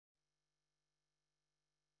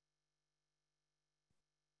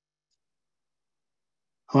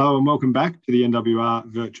Hello and welcome back to the NWR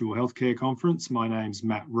Virtual Healthcare Conference. My name's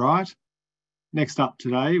Matt Wright. Next up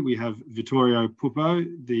today, we have Vittorio Pupo,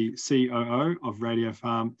 the COO of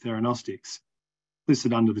Radiopharm Theranostics,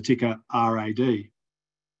 listed under the ticker RAD.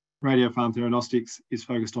 Radiopharm Theranostics is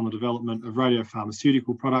focused on the development of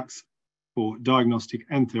radiopharmaceutical products for diagnostic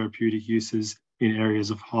and therapeutic uses in areas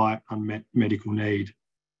of high unmet medical need.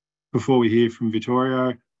 Before we hear from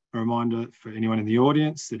Vittorio, a reminder for anyone in the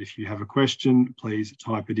audience that if you have a question, please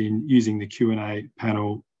type it in using the Q&A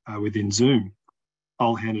panel within Zoom.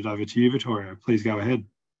 I'll hand it over to you, Vittorio. Please go ahead.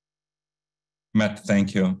 Matt,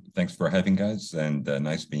 thank you. Thanks for having us, and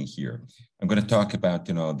nice being here. I'm going to talk about,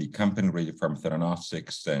 the company Radiopharm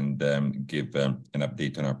Theranostics and give an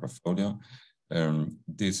update on our portfolio.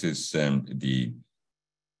 This is the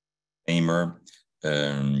aimer.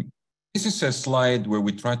 This is a slide where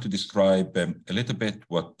we try to describe a little bit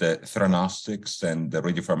what the theranostics and the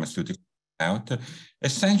radiopharmaceutical out.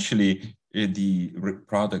 Essentially, the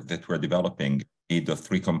product that we're developing made of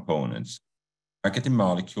three components. Targeting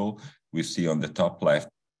molecule, we see on the top left,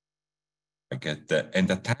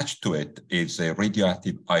 and attached to it is a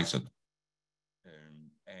radioactive isotope.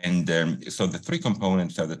 So the three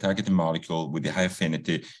components are the targeting molecule with the high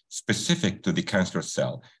affinity specific to the cancer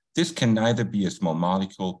cell. This can either be a small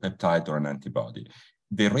molecule, peptide, or an antibody.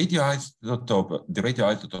 The radioisotope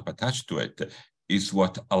attached to it is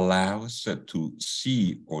what allows to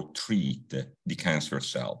see or treat the cancer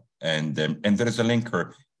cell. And there is a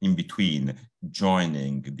linker in between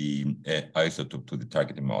joining the isotope to the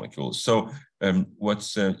targeting molecule. So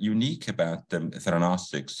what's unique about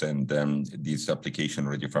theranostics and this application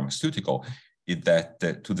radiopharmaceutical is that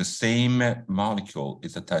to the same molecule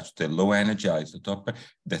is attached a low energy isotope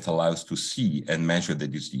that allows to see and measure the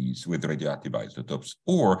disease with radioactive isotopes,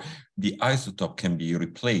 or the isotope can be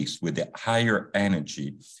replaced with a higher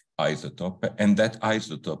energy isotope, and that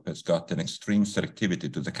isotope has got an extreme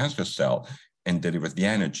selectivity to the cancer cell and delivers the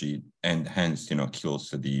energy and hence,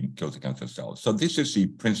 kills the cancer cell. So this is the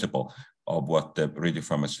principle of what the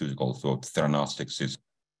radiopharmaceuticals or theranostics is.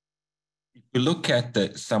 If we look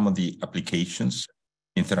at some of the applications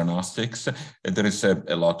in theranostics, there is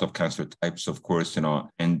a lot of cancer types, of course, and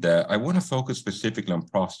I want to focus specifically on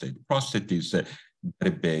prostate. Prostate is a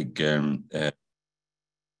very big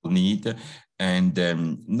need,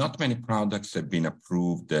 and not many products have been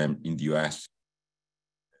approved in the US.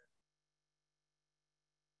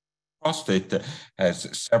 Prostate has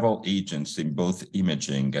several agents in both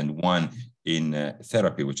imaging and one in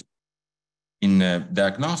therapy, which in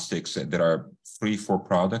diagnostics, there are 3-4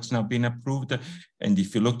 products now being approved. And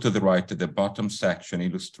if you look to the right, the bottom section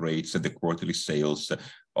illustrates the quarterly sales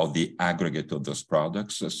of the aggregate of those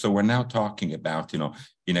products. So we're now talking about,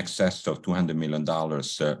 in excess of $200 million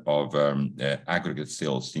of aggregate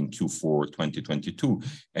sales in Q4 2022.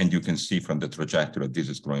 And you can see from the trajectory, this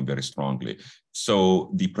is growing very strongly.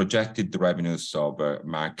 So the projected revenues of a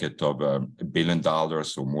market of $1 billion or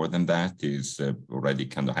more than that is already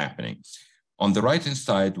kind of happening. On the right-hand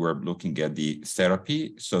side, we're looking at the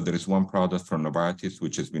therapy. So there is one product from Novartis,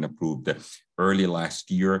 which has been approved early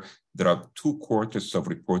last year. There are 2 quarters of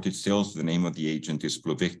reported sales. The name of the agent is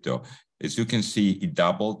Pluvicto. As you can see, it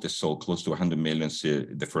doubled. They sold close to 100 million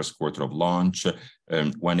the first quarter of launch,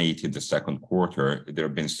 180 in the second quarter. There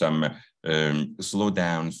have been some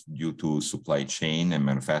slowdowns due to supply chain and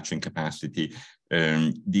manufacturing capacity.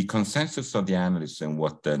 The consensus of the analysts and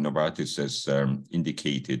what Novartis has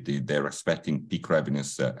indicated, they're expecting peak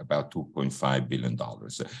revenues about $2.5 billion.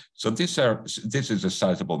 So this is a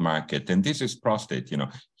sizable market, and this is prostate.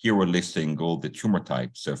 Here we're listing all the tumor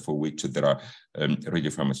types for which there are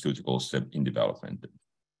radiopharmaceuticals in development.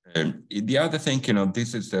 The other thing,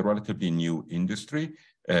 this is a relatively new industry,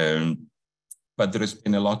 but there has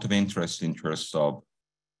been a lot of interest in terms of.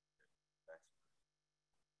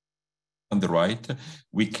 On the right,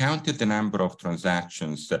 we counted the number of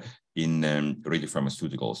transactions in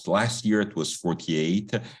radiopharmaceuticals. Last year, it was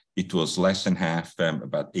 48. It was less than half,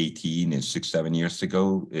 about 18, 6-7 years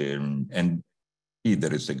ago. And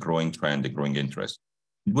there is a growing trend, a growing interest.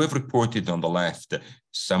 We've reported on the left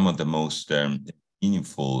some of the most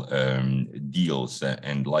meaningful deals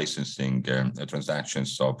and licensing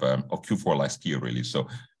transactions of Q4 last year, really. So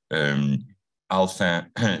Alpha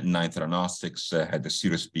 9 Theranostics had the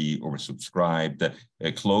Series B oversubscribed.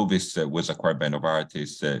 Clovis was acquired by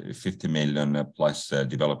Novartis, $50 million plus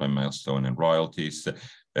development milestone and royalties.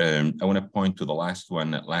 I want to point to the last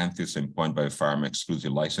one, Atlantis and Point Biopharma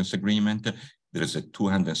exclusive license agreement. There is a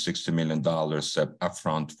 $260 million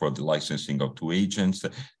upfront for the licensing of 2 agents,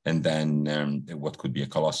 and then what could be a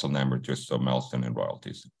colossal number just of milestone and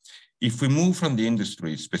royalties. If we move from the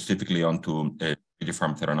industry specifically onto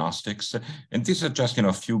Radiopharm Theranostics, and these are just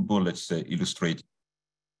a few bullets illustrating.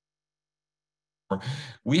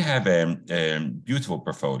 We have a beautiful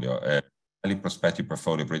portfolio, a highly prospective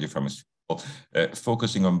portfolio of radiopharmaceutical,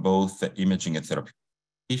 focusing on both imaging and therapeutic.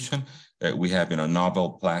 We have a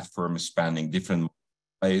novel platform spanning different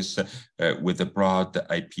ways with a broad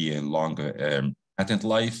IP and long patent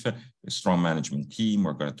life, a strong management team.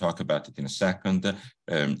 We're going to talk about it in a second.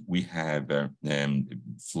 We have a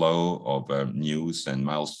flow of news and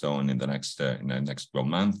milestone in the next 12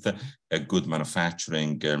 months, a good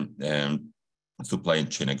manufacturing supply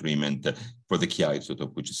chain agreement for the key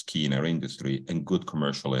isotope, which is key in our industry, and good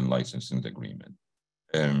commercial and licensing agreement.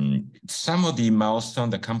 Some of the milestone,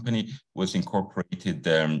 the company was incorporated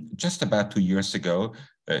just about 2 years ago,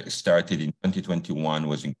 started in 2021,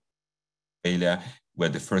 was in Australia, where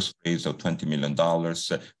the first raise of $20 million.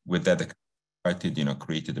 With that, the started,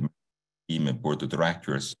 created a team and board of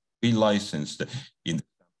directors. We licensed in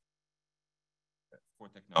 4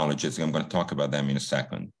 technologies. I'm going to talk about them in a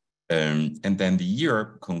second. And then the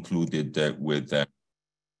year concluded with 50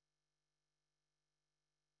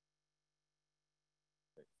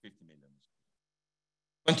 million.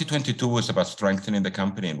 2022 was about strengthening the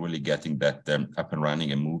company and really getting that up and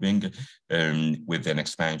running and moving with an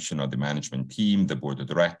expansion of the management team, the board of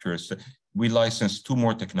directors. We licensed 2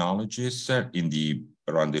 more technologies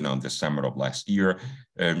around the summer of last year.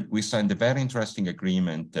 We signed a very interesting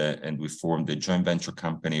agreement and we formed a joint venture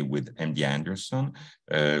company with MD Anderson,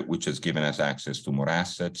 which has given us access to more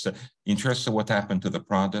assets. In terms of what happened to the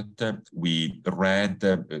product, we read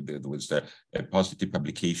there was a positive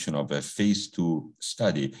publication of a phase 2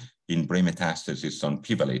 study in brain metastasis on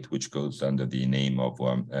pivalate, which goes under the name of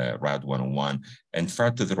RAD 101. And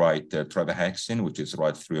far to the right, travahexin, which is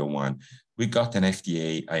RAD 301. We got an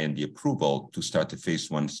FDA IND approval to start a phase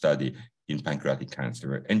 1 study in pancreatic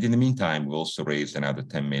cancer. And in the meantime, we also raised another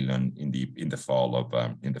 10 million in the fall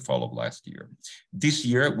of last year. This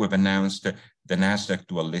year, we've announced the NASDAQ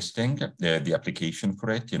dual listing, the application for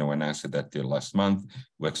it. We announced that last month.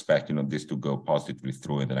 We expect this to go positively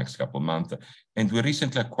through in the next couple of months. And we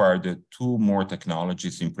recently acquired 2 more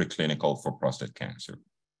technologies in preclinical for prostate cancer.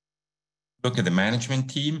 Look at the management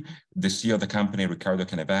team, the CEO of the company, Riccardo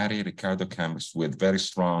Canevari. Riccardo comes with very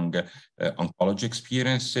strong oncology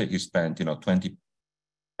experience. He spent 20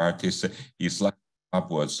 parties. His last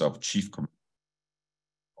job was of chief of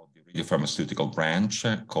the radiopharmaceutical branch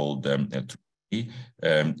called and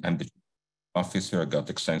the officer got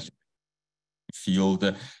extensive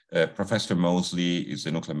field. Professor Mosley is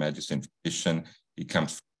a nuclear medicine physician. He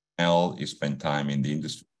comes from L. He spent time in the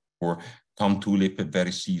industry before. Tom Tulip, a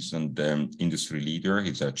very seasoned industry leader.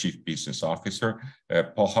 He's our chief business officer.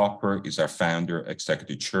 Paul Hopper is our founder,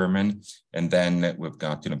 executive chairman. And then we've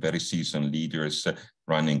got very seasoned leaders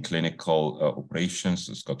running clinical operations.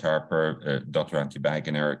 Scott Harper, Dr. Antti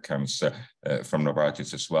Wagner comes from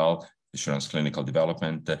Novartis as well. Insurance clinical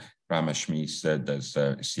development. Rama Schmitz does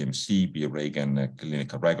CMC, B. Reagan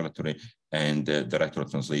clinical regulatory, and director of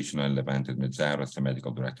translational and Levanted Mezzaros, the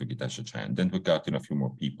medical director, Gitasha Chan. Then we've got a few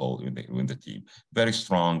more people in the team. Very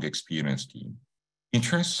strong, experienced team. In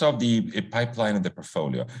terms of the pipeline of the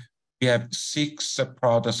portfolio, we have 6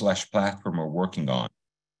 products/platform we're working on.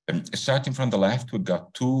 Starting from the left, we've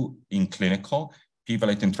got 2 in clinical,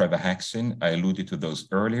 pivalate and travahexin. I alluded to those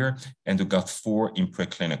earlier, and we've got 4 in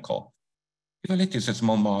preclinical. Pivalate is a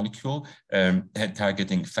small molecule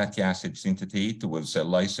targeting fatty acid synthetase. It was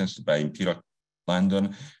licensed by Imperial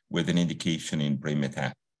London with an indication in brain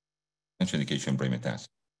metastasis.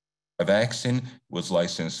 Travahexin was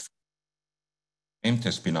licensed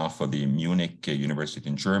to spin off of the Munich University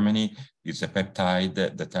in Germany. It's a peptide.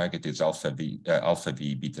 The target is alpha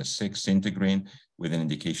V beta 6 integrin with an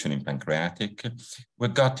indication in pancreatic.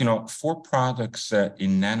 We've got 4 products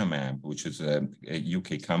in Nanomab, which is a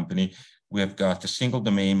UK company. We have got a single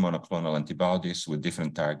domain monoclonal antibodies with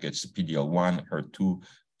different targets: PD-L1, HER2,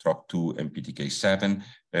 TROP2, and PTK7.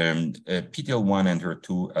 PD-L1 and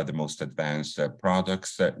HER2 are the most advanced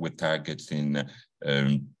products with targets in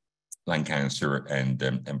lung cancer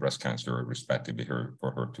and breast cancer, respectively,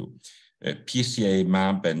 for HER2. PSA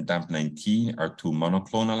MAB and DAMP19 are 2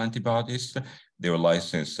 monoclonal antibodies. They were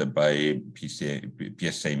licensed by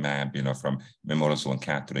PSA MAB, from Memorial Sloan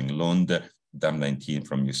Kettering Lund, DAMP19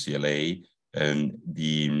 from UCLA.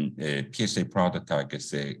 The PSA product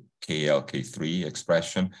targets KLK3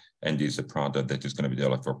 expression and is a product that is going to be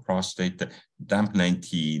developed for prostate.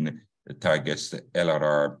 DAMP19 targets the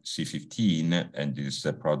LRRC15 and is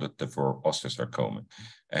a product for osteosarcoma.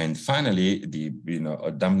 And finally, the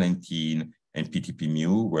DAM19 and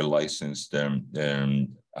PTP-mu were licensed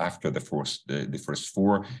after the first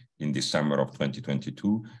four in December of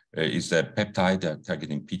 2022. Is a peptide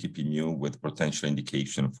targeting PTP-mu with potential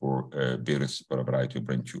indication for for a variety of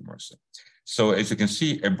brain tumors. So as you can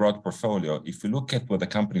see, a broad portfolio. If you look at what the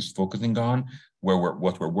company is focusing on,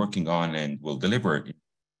 what we're working on and will deliver,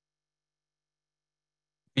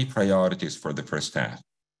 three priorities for the first half.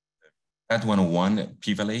 RAD101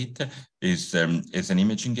 pivalate is an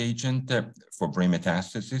imaging agent for brain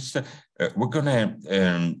metastasis. We're going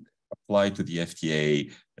to apply to the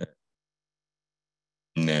FDA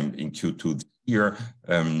in Q2 this year,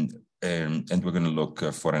 and we're going to look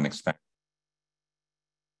for an expansion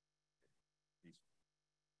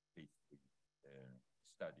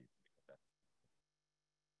study.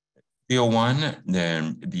 301,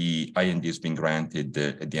 the IND has been granted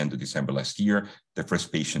at the end of December last year. The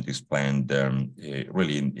first patient is planned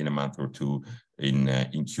really in a month or two in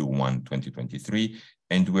Q1 2023.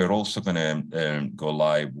 And we're also going to go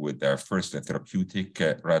live with our first therapeutic,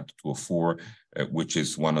 RAD204, which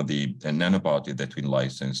is one of the nanobody that we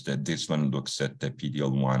licensed. This one looks at the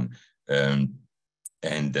PD-L1.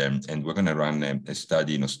 And we're going to run a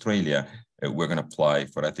study in Australia. We're going to apply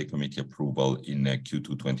for ethics committee approval in Q2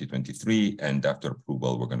 2023, and after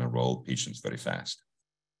approval, we're going to enroll patients very fast.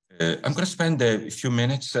 I'm going to spend a few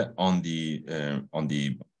minutes on the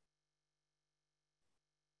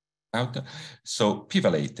So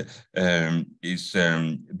pivalate is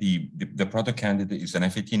the product candidate is an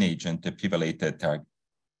F18 agent, a pivalate target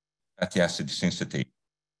fatty acid synthetase.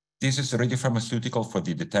 This is a radiopharmaceutical for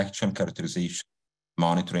the detection, characterization,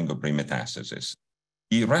 monitoring of brain metastasis.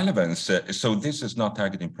 The relevance, so this is not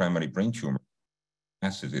targeting primary brain tumor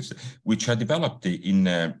metastasis, which are developed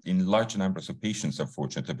in large numbers of patients,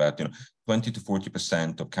 unfortunately. About 20 to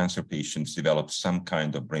 40% of cancer patients develop some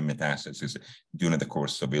kind of brain metastasis during the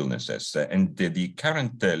course of illnesses. And the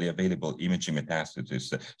currently available imaging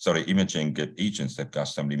imaging agents have got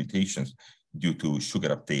some limitations due to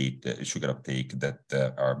sugar uptake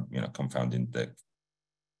that are confounding. The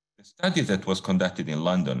study that was conducted in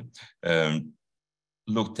London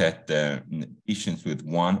looked at patients with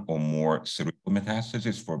one or more cerebral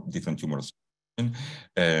metastases for different tumors.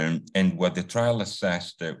 And what the trial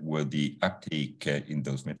assessed were the uptake in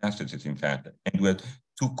those metastases, in fact, and we had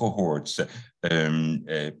two cohorts,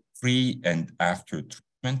 pre and after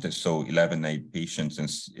treatment. So 11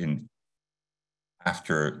 patients in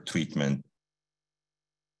after treatment.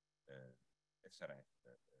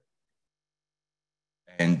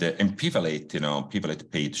 And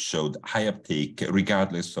pivalate page showed high uptake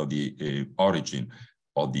regardless of the origin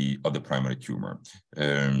of the primary tumor.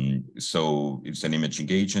 So it's an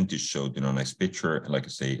imaging agent. It showed a nice picture, like I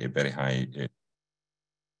say, a very high.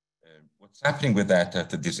 What's happening with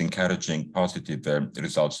that? This encouraging positive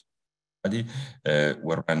results.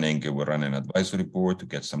 We're running an advisory board to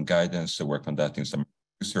get some guidance. So we're conducting some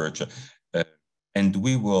research, and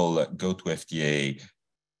we will go to FDA.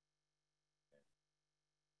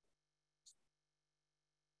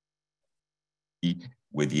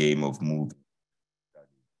 With the aim of moving.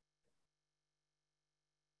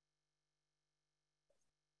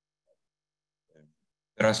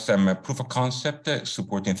 There are some proof of concept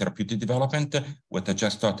supporting therapeutic development. What I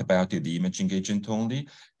just talked about is the imaging agent only,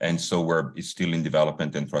 and so it's still in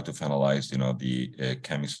development and try to finalize, the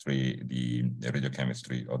chemistry, the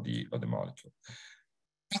radiochemistry of the molecule.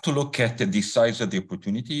 To look at the size of the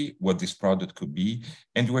opportunity, what this product could be,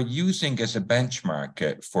 and we're using as a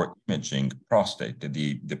benchmark for imaging prostate,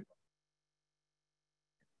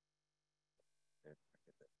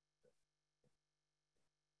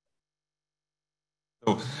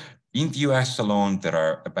 So in the US alone, there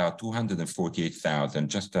are about 248,000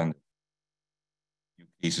 just under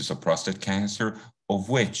cases of prostate cancer, of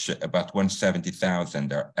which about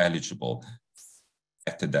 170,000 are eligible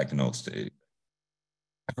at the diagnostic.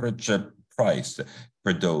 Average price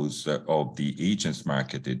per dose of the agents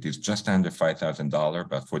marketed is just under $5,000,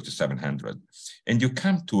 about $4,700. And you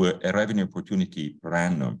come to a revenue opportunity per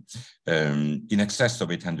annum in excess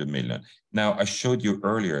of 800 million. Now, I showed you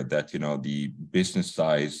earlier that, the business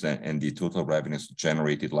size and the total revenues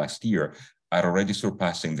generated last year are already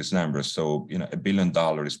surpassing this number. So, $1 billion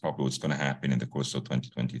is probably what's going to happen in the course of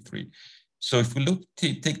 2023. So if we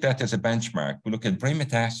take that as a benchmark, we look at brain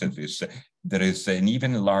metastasis, there is an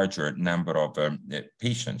even larger number of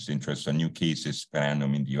patients interested in new cases per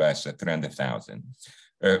annum in the US at 300,000.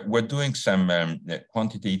 We're doing some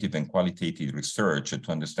quantitative and qualitative research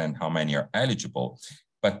to understand how many are eligible.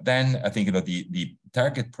 But then I think the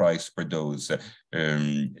target price per dose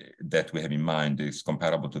that we have in mind is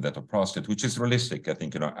comparable to that of prostate, which is realistic. I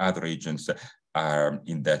think other agents are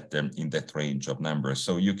in that range of numbers.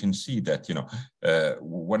 So you can see that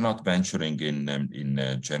we're not venturing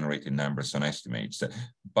in generating numbers on estimates,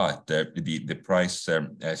 but the price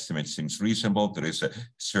estimate seems reasonable. There is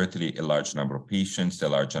certainly a large number of patients, a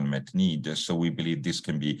large unmet need. So we believe this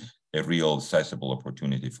can be a real sizable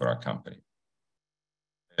opportunity for our company.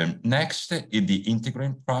 Next is the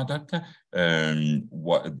integrin product.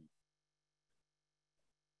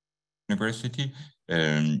 University.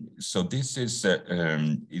 So this is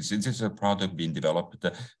a product being developed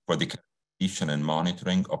for the condition and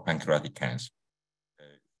monitoring of pancreatic cancer.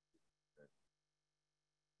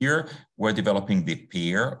 Here, we're developing the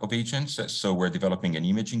pair of agents. So we're developing an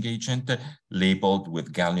imaging agent labeled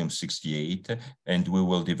with gallium-68, and we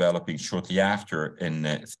will be developing shortly after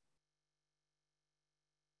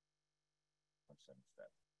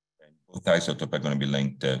both isotopes are going to be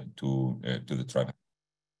linked to the trial.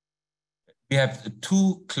 We have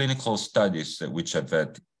two clinical studies which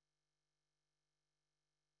have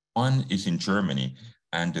one is in Germany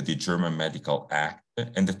under the German Medical Act,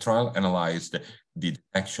 and the trial analyzed the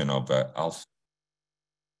detection of alpha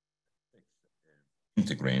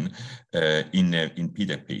integrin in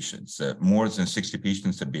PDAC patients. More than 60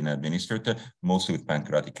 patients have been administered, mostly with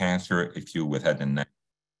pancreatic cancer, a few with head and neck.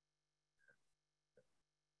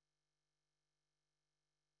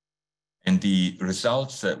 And the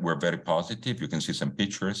results were very positive. You can see some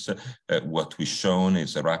pictures. What we've shown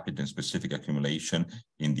is a rapid and specific accumulation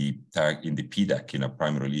in the PDAC,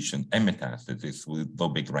 primary lesion and metastasis with low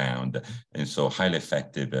background, and so highly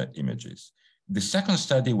effective images. The second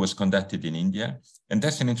study was conducted in India, and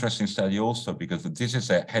that's an interesting study also because this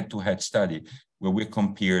is a head-to-head study where we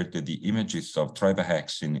compared the images of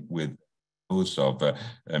trivahexin with those of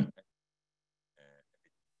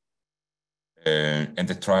and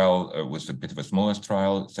the trial was a bit of a smaller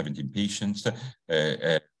trial, 17 patients.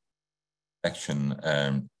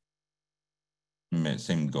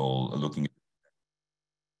 Same goal, looking at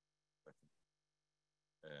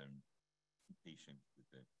patients.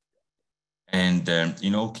 And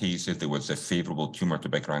in all cases, there was a favorable tumor to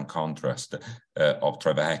background contrast of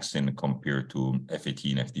trivahexin compared to FAT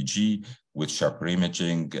and FDG with sharper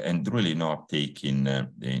imaging, and really no uptake in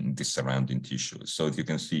the surrounding tissue. So as you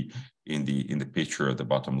can see in the picture at the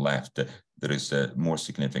bottom left, there is a more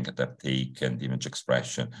significant uptake and image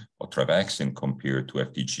expression of trivahexin compared to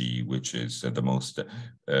FDG, which is the most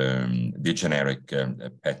the generic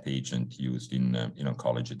PET agent used in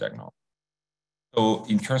oncology diagnostics. So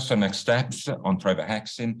in terms of next steps on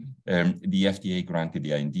trivahexin, the FDA granted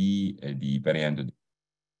the IND at the very end of the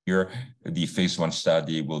year. The phase 1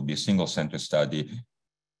 study will be a single center study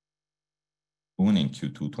in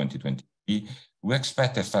Q2 2023. We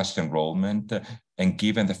expect a fast enrollment, and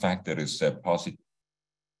given the fact there is a positive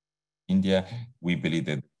in India, we believe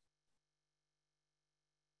that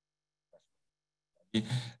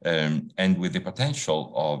and with the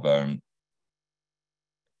potential of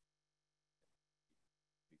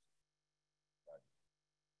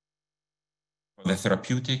the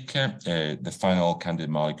therapeutic, the final candidate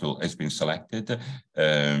molecule has been selected.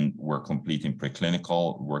 We're completing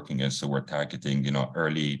preclinical working, and so we're targeting,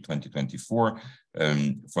 early 2024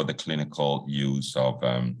 for the clinical use of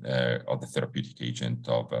the therapeutic agent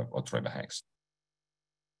of trivahexin.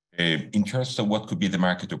 In terms of what could be the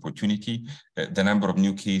market opportunity, the number of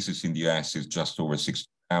new cases in the US is just over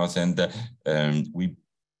 60,000.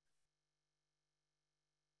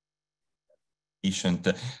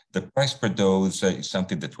 The price per dose is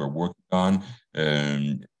something that we're working on.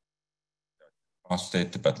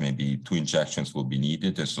 Prostate, but maybe 2 injections will be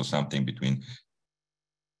needed, so something between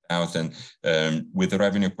 1,000 with the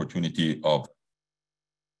revenue opportunity of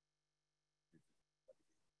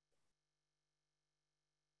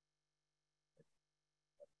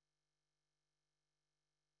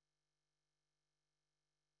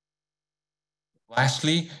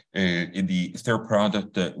lastly, in the third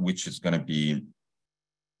product, which is going to be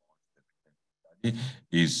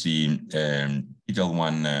is the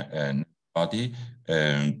PD-L1 body.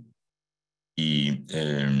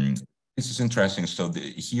 This is interesting. So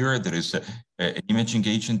here there is an imaging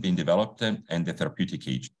agent being developed and the therapeutic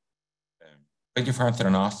agent. Radiopharm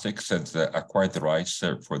Theranostics has acquired the rights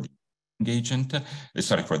for the agent,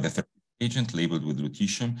 for the therapeutic agent labeled with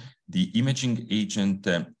lutetium. The imaging agent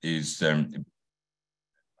is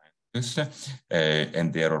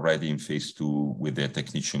and they're already in phase 2 with the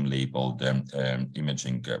technetium labeled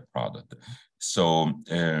imaging product. So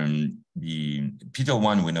the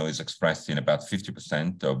PD-L1 we know is expressed in about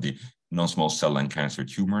 50% of the non-small cell lung cancer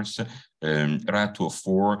tumors.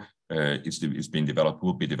 RAD204 is being developed,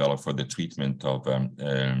 will be developed for the treatment of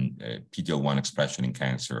PD-L1 expression in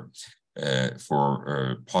cancer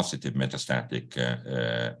for positive metastatic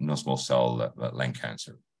non-small cell lung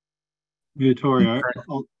cancer. Vittorio,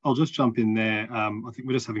 I'll just jump in there. I think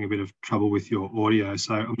we're just having a bit of trouble with your audio,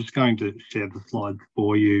 so I'm just going to share the slide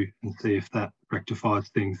for you and see if that rectifies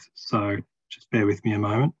things. So just bear with me a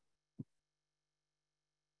moment.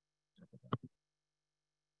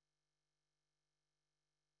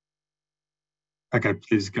 Okay,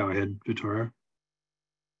 please go ahead, Vittorio.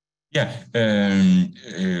 Yeah,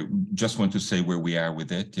 just want to say where we are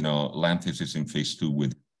with it. You know, Lantheus is in phase 2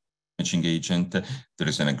 with imaging agent. There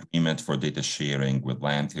is an agreement for data sharing with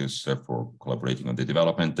Lantheus for collaborating on the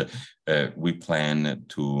development. We plan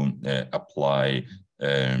to apply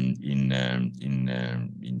in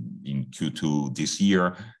Q2 this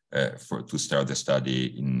year to start the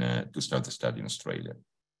study in Australia.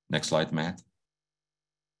 Next slide, Matt.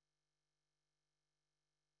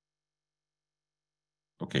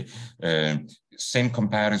 Okay, same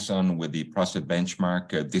comparison with the prostate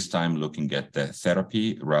benchmark, this time looking at the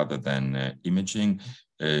therapy rather than imaging.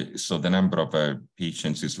 So the number of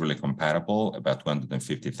patients is really comparable, about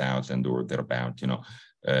 250,000 or thereabout, you know,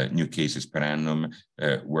 new cases per annum.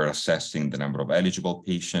 We're assessing the number of eligible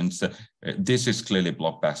patients. This is clearly a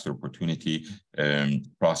blockbuster opportunity.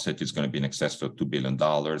 Prostate is going to be in excess of $2 billion.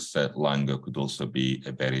 Lung could also be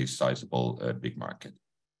a very sizable big market.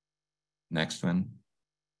 Next one.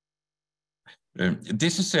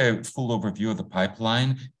 This is a full overview of the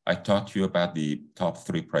pipeline. I talked to you about the top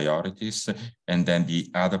 3 priorities, and then the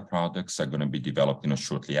other products are going to be developed, you know,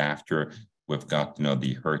 shortly after. We've got, you know,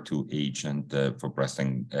 the HER2 agent for breast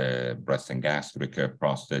and gastric,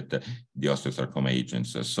 prostate, the osteosarcoma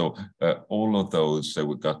agents. So all of those,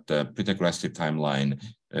 we've got a pretty aggressive timeline,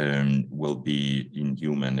 will be in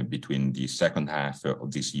human between the second half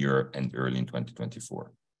of this year and early in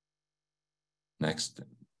 2024. Next.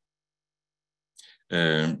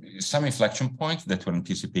 Some inflection points that we're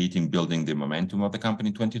anticipating building the momentum of the company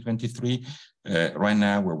in 2023. Right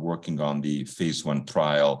now, we're working on the phase 1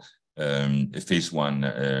 trial, trial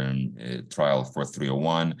for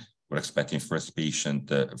 301. We're expecting first patient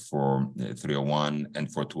for 301 and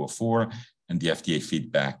for 204, and the FDA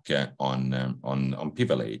feedback on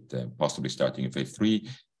Pivalate, possibly starting in phase 3.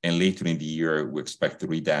 And later in the year, we expect the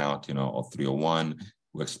readout, you know, of 301.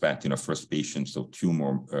 We expect, you know, first patients of 2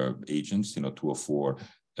 more agents, you know, 204,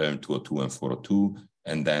 202, and 402,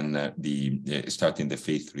 and then starting the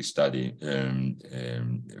phase 3 study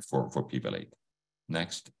for Pivalate.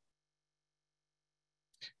 Next.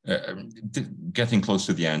 Getting close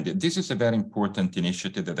to the end. This is a very important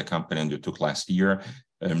initiative that the company undertook last year.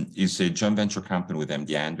 It's a joint venture company with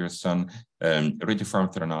MD Anderson.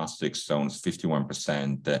 Radiopharm Theranostics owns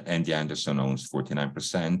 51%, MD Anderson owns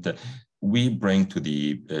 49%. We bring to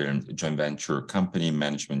the joint venture company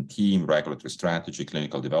management team, regulatory strategy,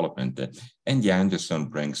 clinical development. MD Anderson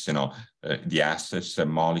brings, you know, the assets,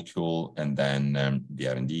 molecule, and then the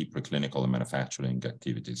R&D, preclinical and manufacturing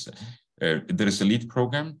activities. There is a lead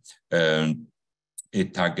program.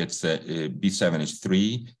 It targets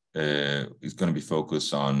B7H3. It's going to be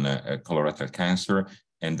focused on colorectal cancer.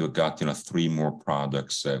 And we've got, you know, 3 more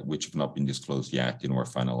products which have not been disclosed yet, you know, we're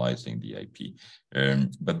finalizing the IP.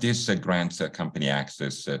 But this grants company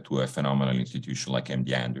access to a phenomenal institution like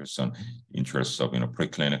MD Anderson in terms of, you know,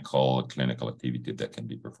 preclinical, clinical activity that can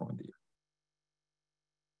be performed here.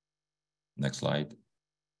 Next slide.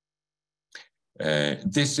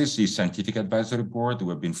 This is the scientific advisory board.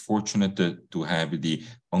 We've been fortunate to have the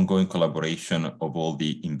ongoing collaboration of all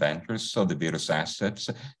the inventors of the various assets.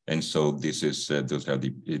 And so this is, those are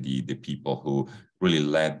the people who really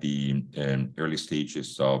led the early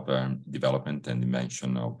stages of development and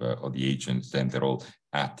invention of the agents, and they're all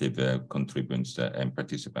active contributors and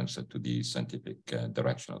participants to the scientific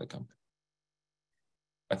direction of the company.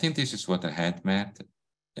 I think this is what I had, Matt.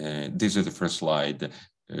 This is the first slide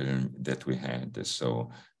that we had. So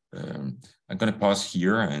I'm going to pause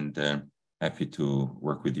here and happy to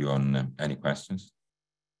work with you on any questions.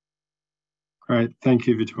 Great. Thank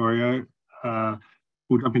you, Vittorio.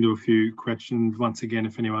 We'll jump into a few questions. Once again,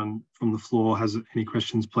 if anyone from the floor has any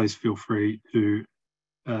questions, please feel free to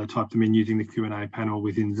type them in using the Q&A panel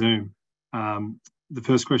within Zoom. The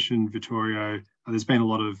first question, Vittorio, there's been a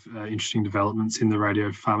lot of interesting developments in the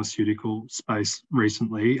radiopharmaceutical space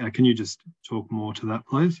recently. Can you just talk more to that,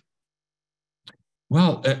 please?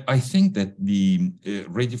 Well, I think that the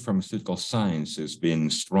radiopharmaceutical science has been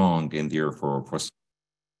strong in there for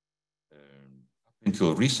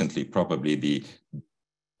until recently, probably the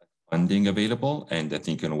funding available. And I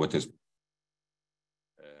think, you know, what has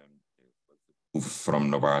from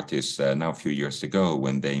Novartis now a few years ago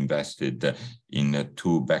when they invested in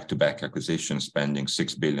 2 back-to-back acquisitions, spending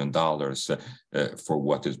 $6 billion for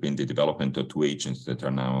what has been the development of 2 agents that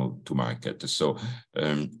are now to market. So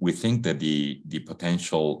we think that the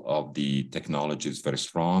potential of the technology is very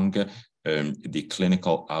strong. The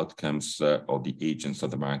clinical outcomes of the agents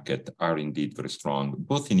of the market are indeed very strong,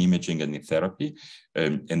 both in imaging and in therapy.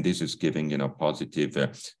 And this is giving, positive,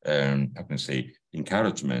 I can say,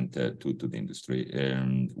 encouragement to the industry.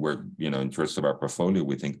 We're, in terms of our portfolio,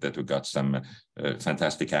 we think that we got some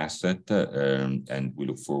fantastic asset, and we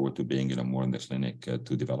look forward to being, more in the clinic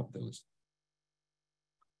to develop those.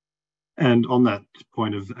 And on that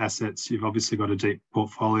point of assets, you've obviously got a deep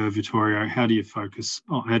portfolio, Vittorio. How do you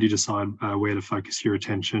decide where to focus your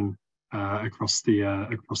attention across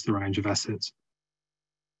the range of assets?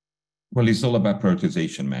 Well, it's all about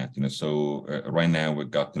prioritization, Matt. So right now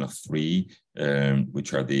we've got 3,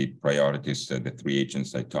 which are the priorities, the 3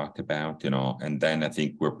 agents I talked about, and then I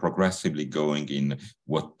think we're progressively going in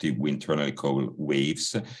what we internally call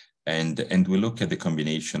waves. And we look at the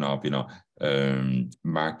combination of,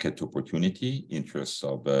 market opportunity, interests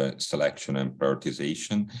of selection and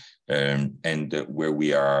prioritization, and where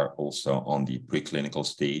we are also on the preclinical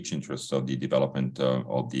stage, interests of the development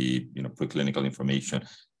of the, preclinical information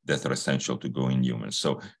that are essential to go in humans.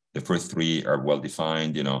 So the first 3 are well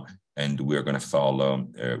defined, and we're going to follow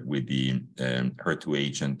with the HER2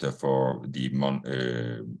 agent for the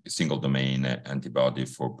single domain antibody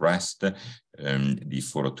for breast, the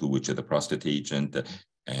 402, which is the prostate agent,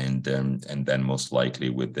 and then most likely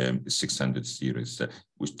with the 600 series,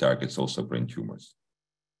 which targets also brain tumors.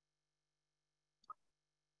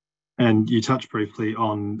 And you touched briefly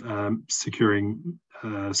on securing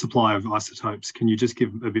supply of isotopes. Can you just give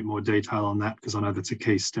a bit more detail on that? Because I know that's a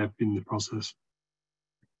key step in the process.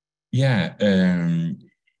 Yeah,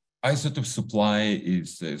 isotope supply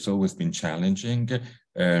has always been challenging.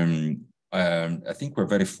 I think we're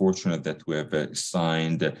very fortunate that we have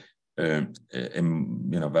signed a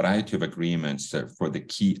variety of agreements for the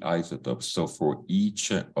key isotopes. So for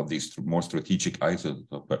each of these more strategic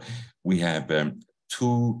isotopes, we have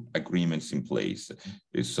 2 agreements in place.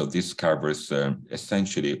 So this covers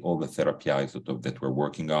essentially all the therapy isotopes that we're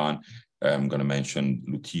working on. I'm going to mention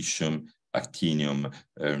lutetium, actinium.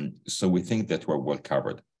 So we think that we're well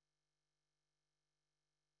covered.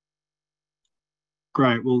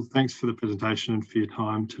 Great. Well, thanks for the presentation and for your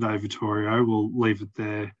time today, Vittorio. We'll leave it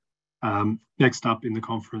there. Next up in the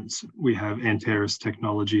conference, we have Anteris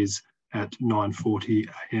Technologies at 9:40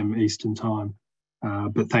 a.m. Eastern Time.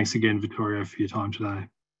 But thanks again, Vittorio, for your time today.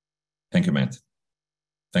 Thank you, Matt.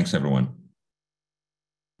 Thanks, everyone.